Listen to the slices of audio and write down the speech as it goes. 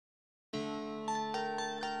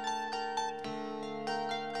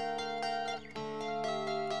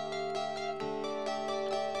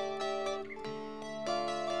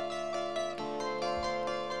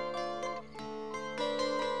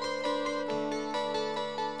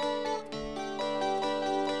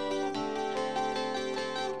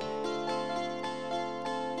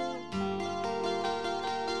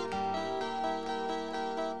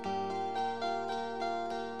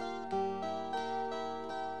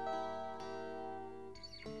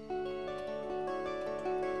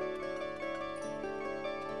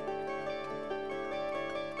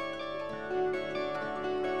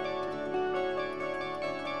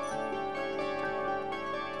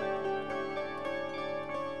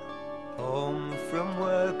Home from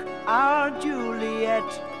work, our Juliet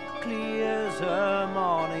clears her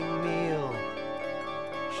morning meal.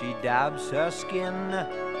 She dabs her skin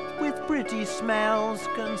with pretty smells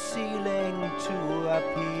concealing to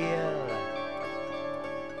appeal.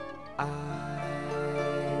 I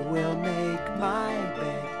will make my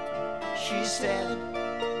bed, she said,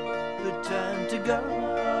 the turn to go.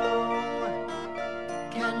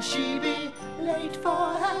 Can she be late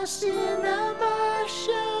for her cinema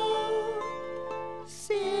show?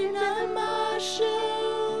 Cinema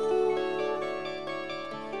show.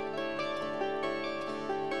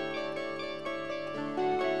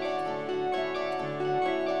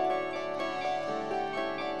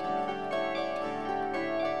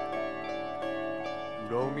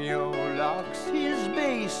 Romeo locks his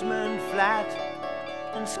basement flat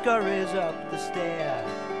and scurries up the stair.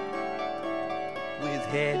 With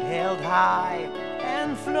head held high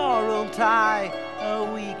and floral tie, a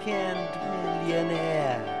weekend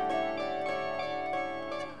millionaire.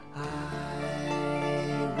 I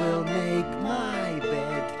will make my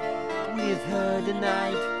bed with her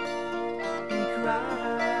tonight, he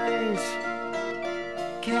cries.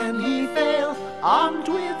 Can he fail, armed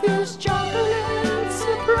with his chocolate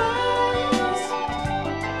surprise?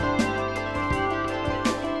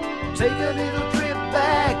 Take a little trip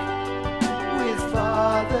back with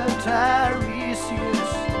Father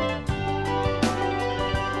Tiresias.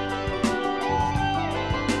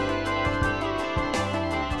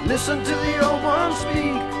 Listen to the old one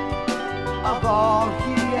speak of all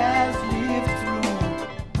he has lived through.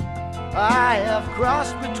 I have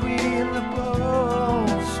crossed between the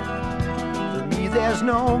poles. For me there's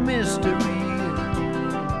no mystery.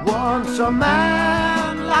 Once a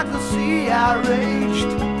man like the sea I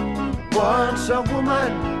raged, once a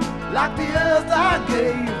woman like the earth I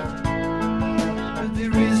gave. But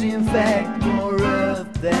there is in fact more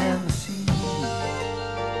earth than sea.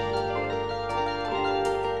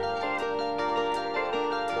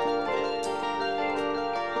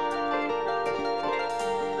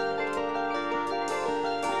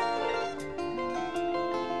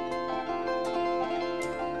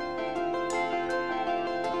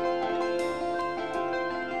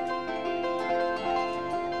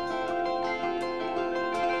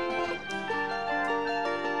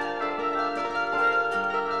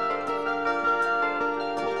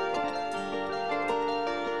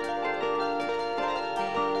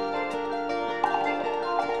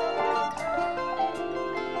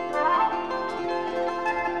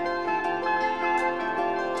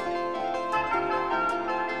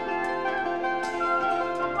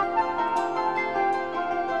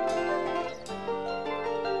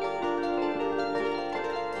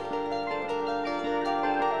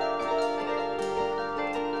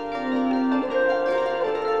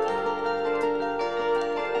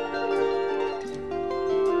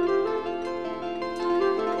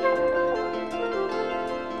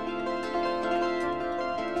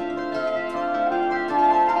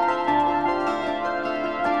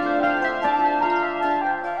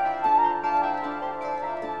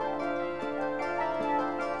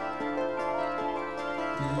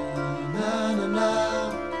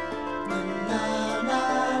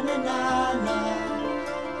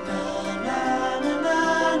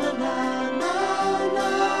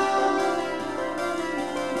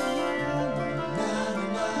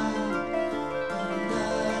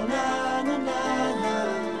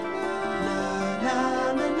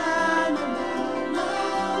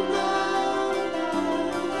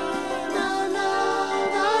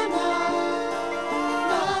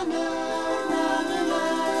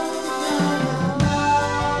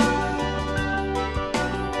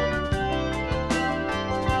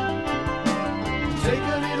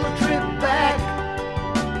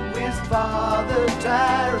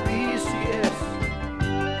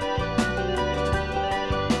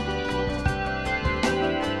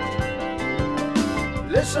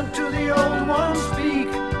 Listen to the old one speak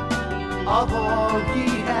of all he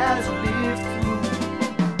has lived through.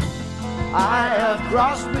 I have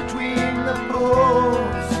crossed between the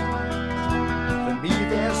poles. For me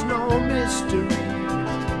there's no mystery.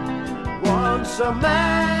 Once a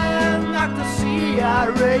man like the sea I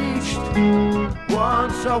raged,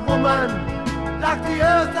 once a woman like the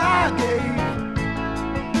earth I gave.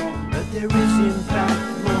 But there is in fact